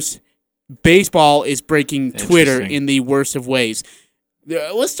 hours, baseball is breaking Twitter in the worst of ways.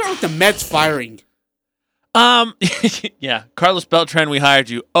 Let's start with the Mets firing. Yeah, Carlos Beltran, we hired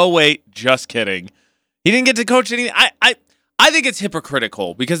you. Oh wait, just kidding. He didn't get to coach anything. I think it's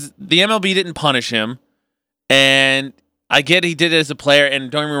hypocritical because the MLB didn't punish him, and I get he did it as a player. And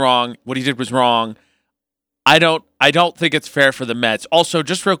don't get me wrong, what he did was wrong. I don't think it's fair for the Mets. Also,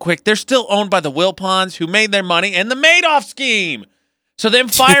 just real quick, they're still owned by the Wilpons, who made their money in the Madoff scheme. So them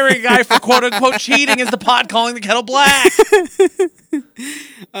firing a guy for quote-unquote cheating is the pot calling the kettle black.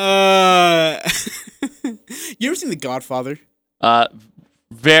 You ever seen The Godfather?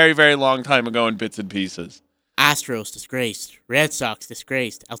 Very, very long time ago in bits and pieces. Astros, disgraced. Red Sox,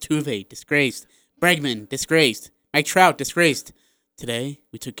 disgraced. Altuve, disgraced. Bregman, disgraced. Mike Trout, disgraced. Today,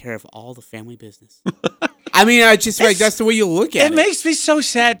 we took care of all the family business. I mean, I just like that's the way you look at it. It makes me so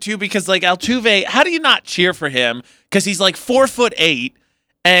sad too because like Altuve, how do you not cheer for him? Because he's like 4'8",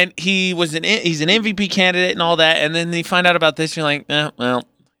 and he's an MVP candidate and all that. And then you find out about this, and you're like, well,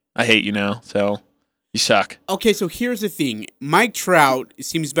 I hate you now, so you suck. Okay, so here's the thing: Mike Trout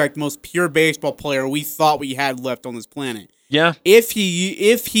seems like the most pure baseball player we thought we had left on this planet. Yeah. If he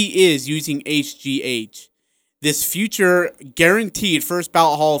is using HGH, this future guaranteed first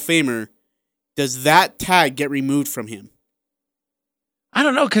ballot Hall of Famer, does that tag get removed from him? I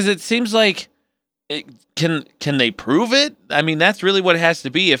don't know, because it seems like can they prove it? I mean, that's really what it has to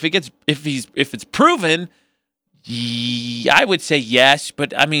be. If it's proven, I would say yes,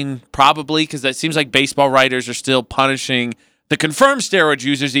 but I mean probably because it seems like baseball writers are still punishing the confirmed steroid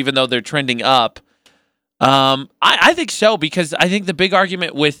users, even though they're trending up. I think so because I think the big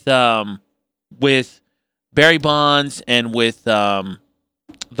argument with Barry Bonds and with the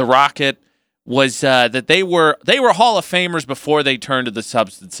Rocket was that they were Hall of Famers before they turned to the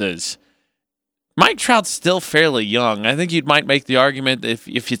substances. Mike Trout's still fairly young. I think you might make the argument if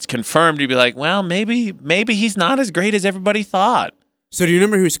it's confirmed, you'd be like, well, maybe he's not as great as everybody thought. So do you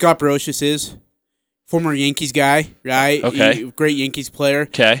remember who Scott Brocious is? Former Yankees guy, right? Okay. Great Yankees player.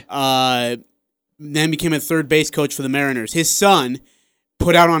 Okay. Then became a third base coach for the Mariners. His son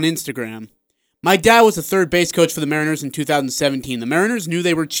put out on Instagram, my dad was a third base coach for the Mariners in 2017. The Mariners knew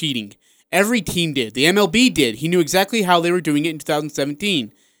they were cheating. Every team did. The MLB did. He knew exactly how they were doing it in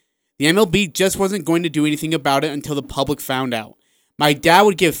 2017. The MLB just wasn't going to do anything about it until the public found out. My dad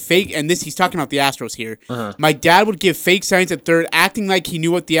would give fake, and this he's talking about the Astros here. My dad would give fake signs at third, acting like he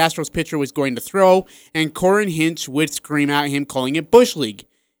knew what the Astros pitcher was going to throw, and Corin Hinch would scream at him, calling it Bush League.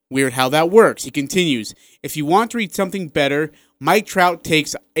 Weird how that works. He continues, if you want to read something better, Mike Trout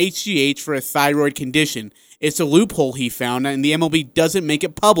takes HGH for a thyroid condition. It's a loophole he found, and the MLB doesn't make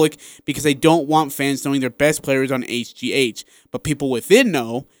it public because they don't want fans knowing their best players on HGH. But people within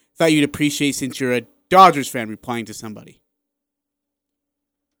know. Thought you'd appreciate since you're a Dodgers fan replying to somebody.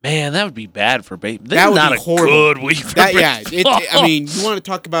 Man, that would be bad for baseball. That would not be a horrible. good week for baseball. I mean, you want to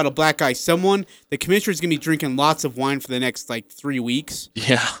talk about a black eye. The commissioner's going to be drinking lots of wine for the next, 3 weeks.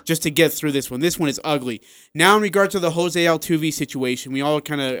 Yeah. Just to get through this one. This one is ugly. Now, in regard to the Jose Altuve situation, we all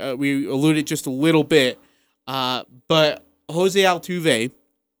kind of, we alluded just a little bit. But Jose Altuve,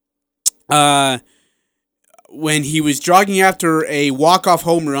 when he was jogging after a walk-off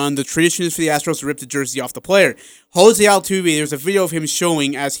home run, the tradition is for the Astros to rip the jersey off the player. Jose Altuve, there's a video of him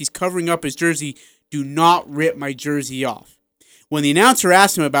showing as he's covering up his jersey, do not rip my jersey off. When the announcer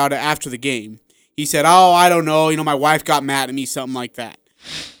asked him about it after the game, he said, oh, I don't know, my wife got mad at me, something like that.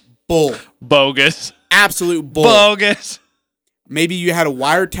 Bull. Bogus. Absolute bull. Bogus. Maybe you had a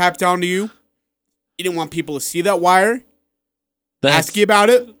wire tapped onto you. You didn't want people to see that wire. Ask you about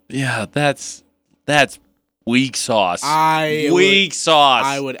it. Yeah, that's weak sauce. Weak sauce.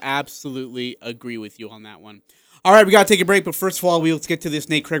 I would absolutely agree with you on that one. All right, we got to take a break, but first of all, let's get to this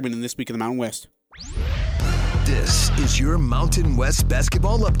Nate Kregman in This Week in the Mountain West. This is your Mountain West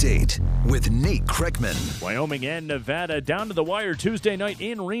basketball update with Nate Kregman. Wyoming and Nevada down to the wire Tuesday night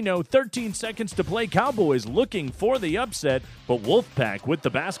in Reno. 13 seconds to play. Cowboys looking for the upset, but Wolfpack with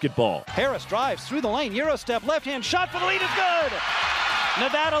the basketball. Harris drives through the lane. Eurostep, left-hand shot for the lead is good.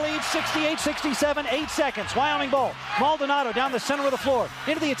 Nevada leads 68-67, 8 seconds. Wyoming ball. Maldonado down the center of the floor.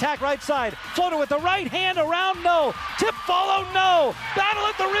 Into the attack right side. Floater with the right hand around, no. Tip follow, no. Battle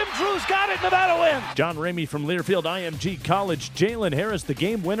at the rim, Drew's got it. Nevada wins. John Ramey from Learfield IMG College. Jalen Harris, the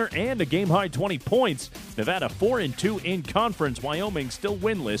game winner, and a game-high 20 points. Nevada 4-2 in conference. Wyoming still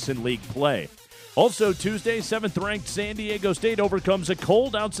winless in league play. Also Tuesday, 7th-ranked San Diego State overcomes a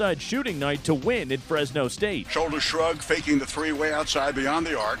cold outside shooting night to win at Fresno State. Shoulder shrug, faking the three way outside beyond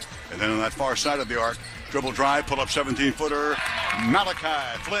the arc. And then on that far side of the arc, dribble drive, pull up 17-footer.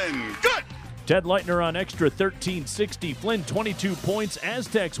 Malachi Flynn, good! Ted Leitner on extra 13-60. Flynn 22 points.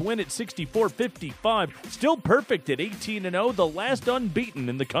 Aztecs win at 64-55. Still perfect at 18-0, the last unbeaten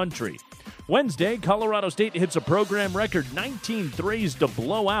in the country. Wednesday, Colorado State hits a program record 19 threes to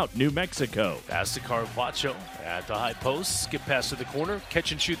blow out New Mexico. Pass to Carvacho at the high post. Skip pass to the corner.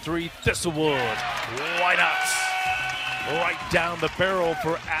 Catch and shoot three. Thistlewood. Why not? Right down the barrel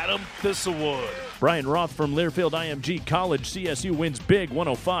for Adam Thistlewood. Brian Roth from Learfield IMG College. CSU wins big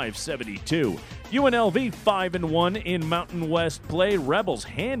 105-72. UNLV 5-1 in Mountain West play. Rebels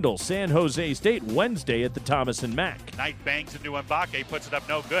handle San Jose State Wednesday at the Thomas and Mack. Knight bangs into Mbake, puts it up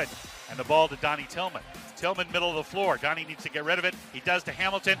no good. And the ball to Donnie Tillman. Tillman, middle of the floor. Donnie needs to get rid of it. He does to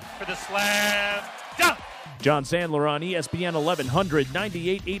Hamilton for the slam. Dunk! John Sandler on ESPN 1100,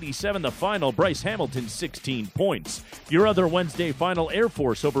 98-87 the final. Bryce Hamilton, 16 points. Your other Wednesday final, Air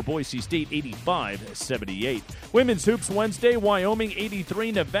Force over Boise State, 85-78. Women's Hoops Wednesday, Wyoming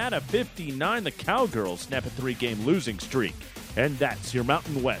 83, Nevada 59. The Cowgirls snap a 3-game losing streak. And that's your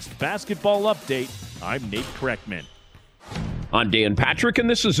Mountain West basketball update. I'm Nate Kregman. I'm Dan Patrick, and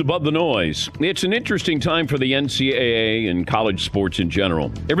this is Above the Noise. It's an interesting time for the NCAA and college sports in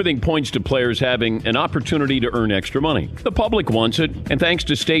general. Everything points to players having an opportunity to earn extra money. The public wants it, and thanks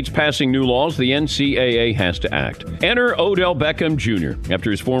to states passing new laws, the NCAA has to act. Enter Odell Beckham Jr.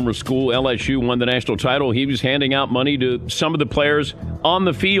 After his former school, LSU, won the national title, he was handing out money to some of the players on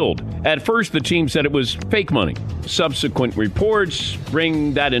the field. At first, the team said it was fake money. Subsequent reports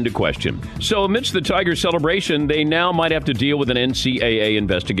bring that into question. So amidst the Tiger celebration, they now might have to deal with an NCAA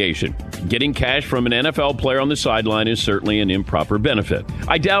investigation. Getting cash from an NFL player on the sideline is certainly an improper benefit.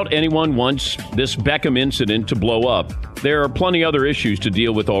 I doubt anyone wants this Beckham incident to blow up. There are plenty other issues to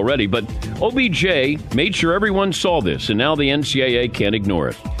deal with already, but OBJ made sure everyone saw this, and now the NCAA can't ignore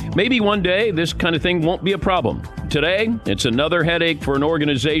it. Maybe one day this kind of thing won't be a problem. Today, it's another headache for an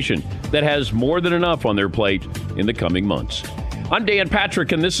organization that has more than enough on their plate in the coming months. I'm Dan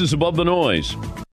Patrick, and this is Above the Noise.